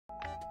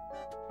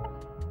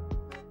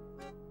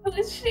What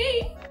is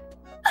she?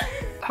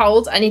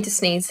 Hold, I need to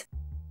sneeze.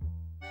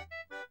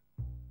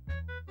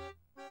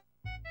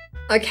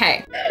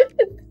 Okay.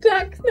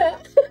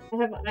 Duckna. I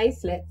have eye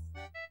slits.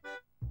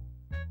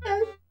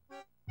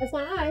 That's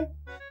my eye.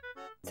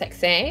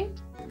 Sexy.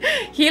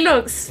 He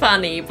looks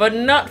funny, but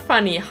not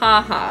funny,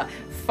 haha.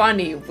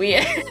 Funny,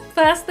 weird.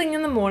 First thing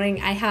in the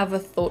morning, I have a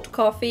thought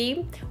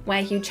coffee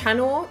where you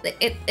channel,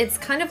 it's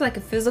kind of like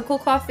a physical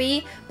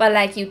coffee, but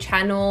like you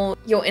channel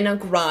your inner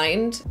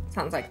grind.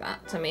 Sounds like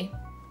that to me.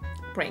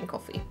 Brain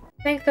coffee.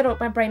 Thank the Lord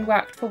my brain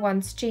worked for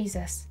once,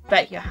 Jesus.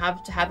 But you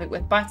have to have it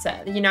with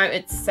butter. You know,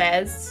 it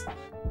says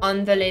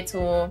on the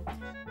little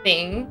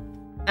thing,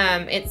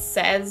 it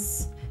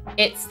says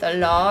it's the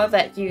law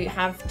that you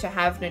have to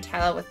have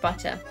Nutella with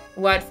butter.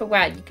 Word for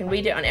word. You can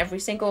read it on every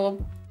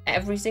single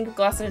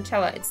glass of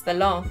Nutella. It's the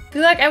law. I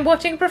feel like I'm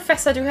watching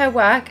Professor do her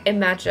work.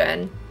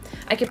 Imagine.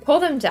 I could pull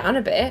them down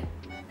a bit.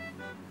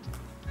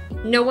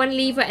 No one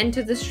leave or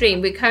enter the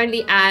stream. We're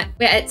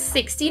at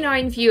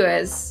 69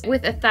 viewers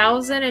with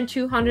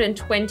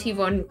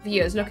 1,221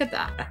 viewers. Look at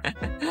that.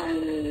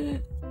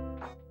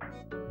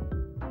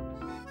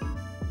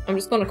 I'm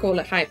just gonna call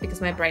it hype because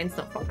my brain's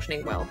not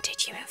functioning well.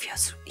 Did you move your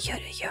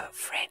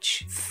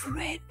fridge?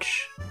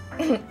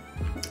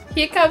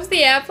 Here comes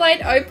the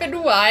airplane,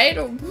 open wide.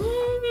 How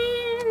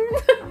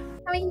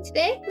are you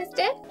today,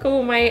 mister?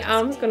 Cool, my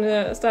arm's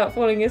gonna start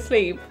falling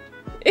asleep.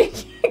 You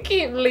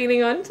keep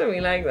leaning onto me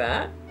like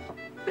that.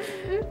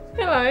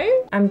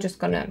 Hello? I'm just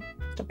gonna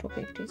stop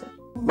talking to Jesus.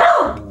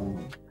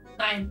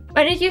 Fine.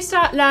 When did you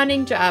start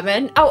learning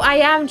German? Oh, I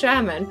am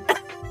German.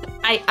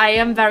 I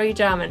am very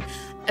German.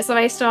 So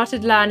I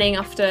started learning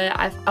after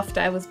I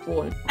was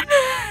born.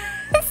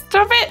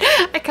 Stop it!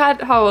 I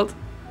can't hold.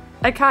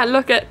 I can't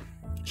look at.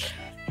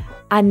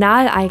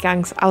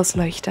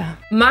 Analeingangsausleuchter.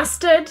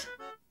 Mustard.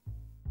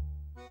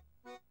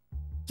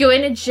 You're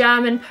in a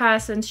German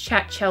person's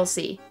chat,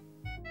 Chelsea.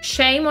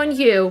 Shame on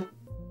you.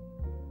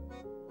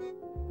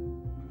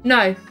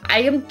 No,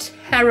 I am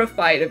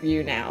terrified of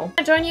you now.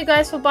 I join you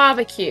guys for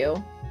barbecue.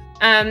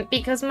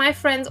 Because my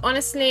friends,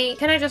 honestly,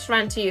 can I just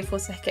rant to you for a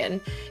second?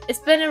 It's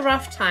been a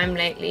rough time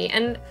lately,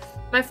 and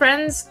my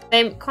friends,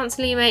 they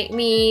constantly make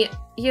me,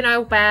 you know,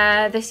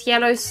 wear this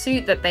yellow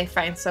suit that they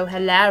find so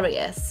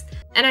hilarious.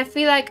 And I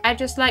feel like I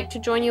just like to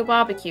join your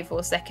barbecue for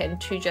a second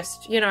to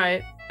just, you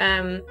know,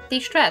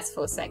 de-stress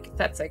for a sec, if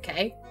that's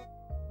okay.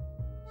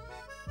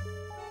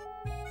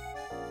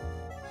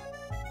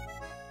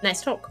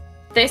 Nice talk.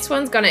 This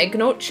one's gonna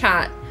ignore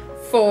chat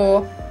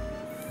for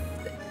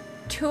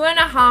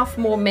 2.5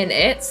 more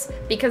minutes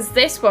because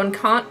this one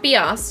can't be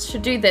asked to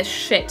do this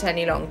shit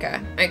any longer,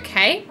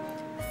 okay?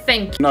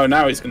 Thank you. No,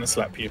 now he's gonna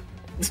slap you.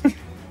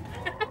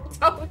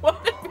 Don't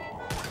want to.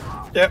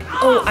 Yep.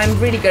 Oh, I'm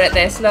really good at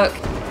this, look.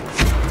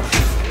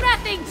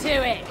 Nothing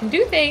to it.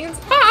 Do things.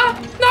 Ah,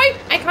 no,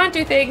 I can't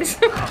do things.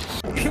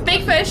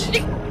 Big fish.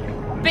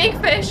 Big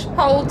fish.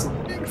 Hold.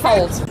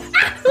 Hold.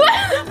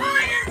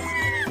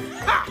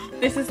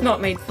 This is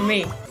not made for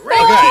me.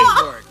 Okay.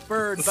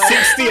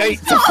 68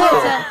 to 4.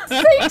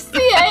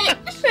 68,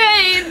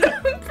 Shane.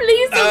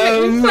 Please don't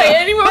let me play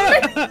anymore.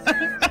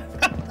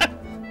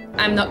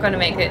 I'm not gonna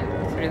make it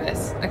through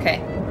this.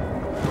 Okay.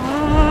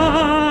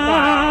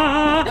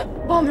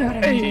 Oh my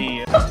god.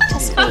 Hey.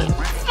 Test feet.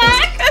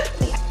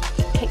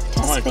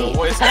 Oh my god,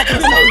 what is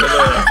happening over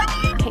there?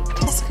 Kick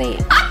test feet.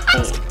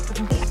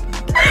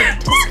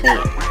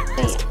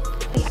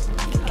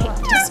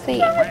 Test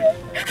feet.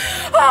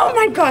 Oh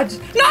my god.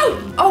 No.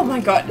 Oh my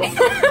god.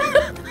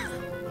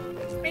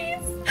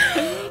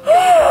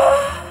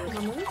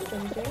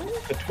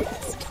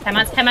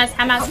 Hammers. I'm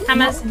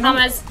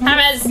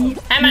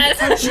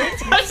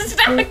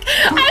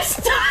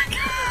stuck.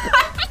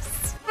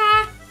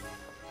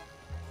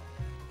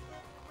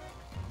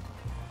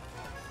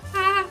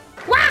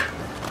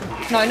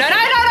 No.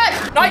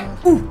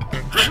 Ooh.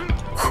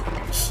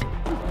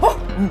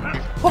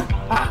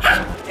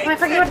 My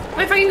fucking good.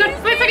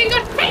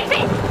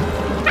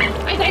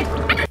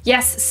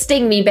 Yes,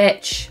 sting me,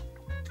 bitch.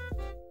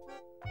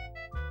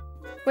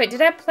 Wait,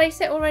 did I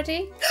place it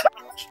already?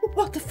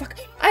 What the fuck?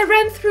 I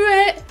ran through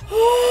it.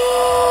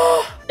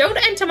 Don't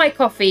enter my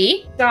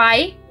coffee.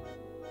 Die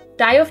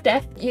of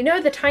death. You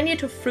know the tiny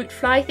little fruit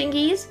fly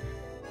thingies?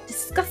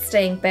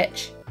 Disgusting,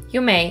 bitch.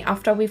 You may,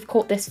 after we've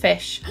caught this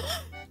fish.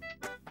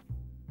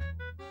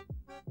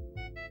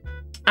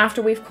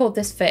 After we've caught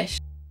this fish.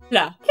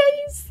 Yeah. Can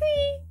you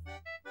see?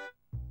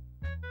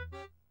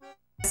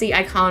 See,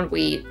 I can't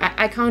weed.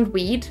 I can't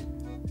weed.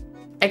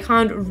 I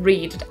can't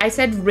read. I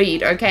said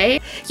read,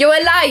 okay? You're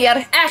a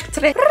liar,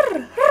 actress.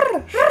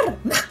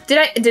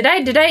 Did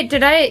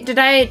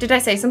I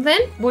say something?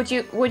 Would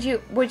you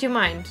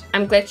mind?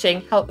 I'm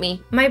glitching. Help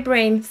me. My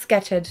brain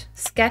scattered.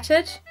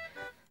 Scattered?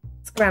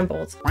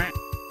 Scrambled.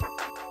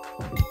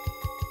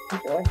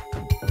 Enjoy.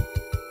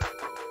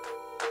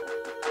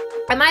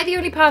 Am I the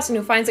only person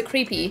who finds it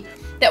creepy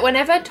that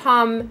whenever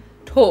Tom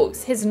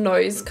talks, his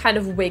nose kind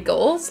of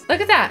wiggles?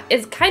 Look at that.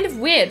 It's kind of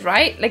weird,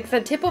 right? Like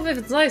the tip of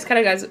his nose kind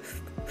of goes,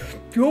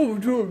 yo,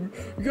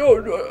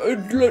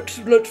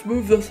 let's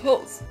move this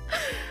house.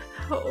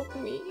 Help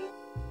me.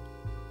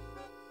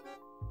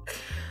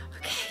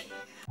 Okay.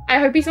 I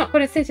hope he's not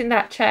going to sit in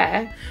that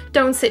chair.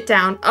 Don't sit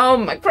down. Oh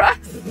my god.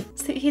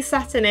 He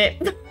sat in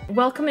it.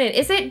 Welcome in.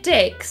 Is it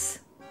Dick's?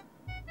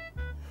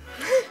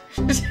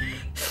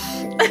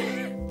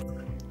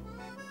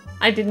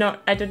 I did not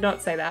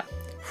say that.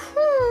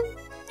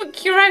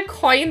 Kira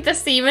coined the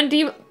semen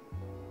demon.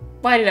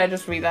 Why did I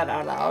just read that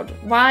out loud?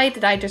 Why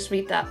did I just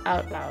read that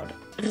out loud?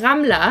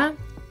 Ramla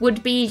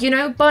would be, you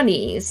know,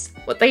 bunnies.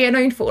 What they are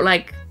known for,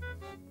 like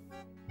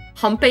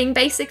humping,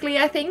 basically,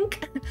 I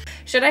think.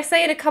 Should I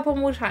say it a couple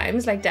more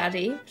times, like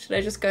daddy? Should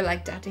I just go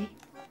like daddy?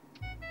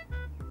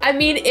 I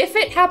mean, if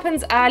it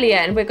happens earlier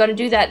and we're gonna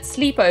do that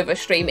sleepover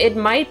stream, it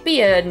might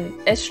be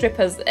only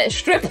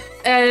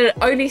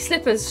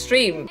slippers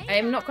stream. I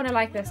am not gonna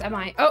like this, am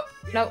I? Oh,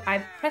 no, I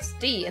pressed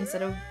D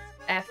instead of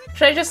F.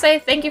 Should I just say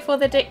thank you for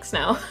the dicks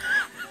now?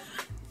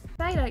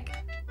 I like...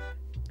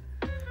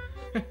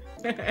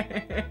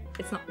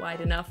 It's not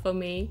wide enough for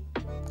me.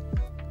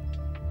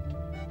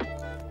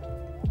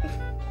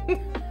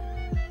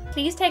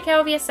 Please take care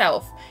of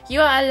yourself.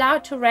 You are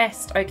allowed to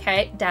rest,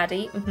 okay,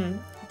 daddy?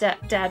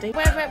 Daddy.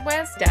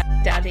 Where's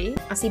daddy?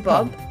 I see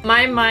Bob.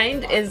 My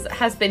mind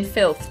has been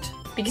filthed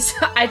because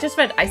I just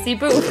read I see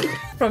Boo.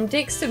 From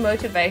dicks to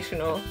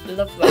motivational.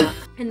 Love that.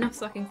 Enough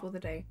sucking for the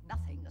day.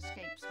 Nothing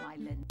escapes my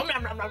lens.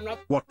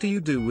 What do you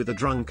do with a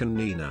drunken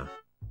Nina?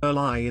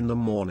 Early in the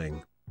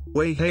morning.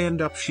 Way hey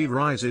and up she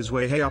rises,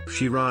 way hey up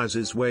she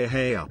rises, way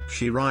hey up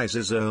she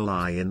rises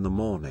early in the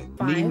morning.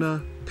 5.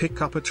 Nina,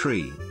 pick up a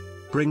tree.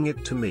 Bring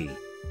it to me.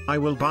 I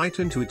will bite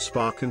into its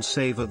bark and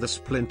savor the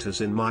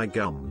splinters in my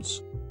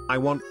gums. I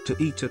want to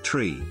eat a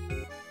tree.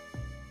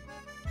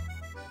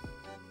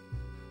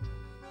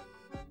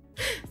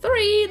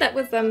 3, that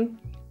was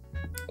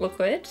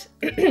awkward.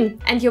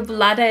 And your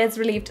bladder is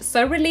relieved.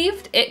 So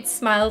relieved, it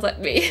smiled at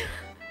me.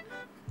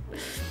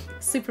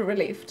 Super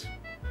relieved.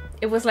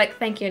 It was like,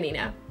 thank you,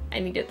 Nina. I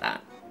needed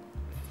that.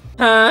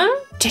 Huh?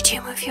 Did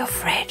you move your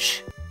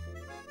fridge?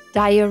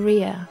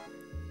 Diarrhea.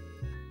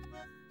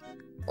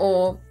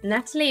 Or,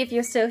 Natalie, if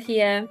you're still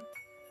here.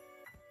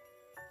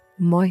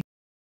 Moist.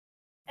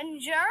 And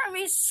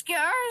Jeremy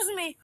scares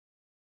me.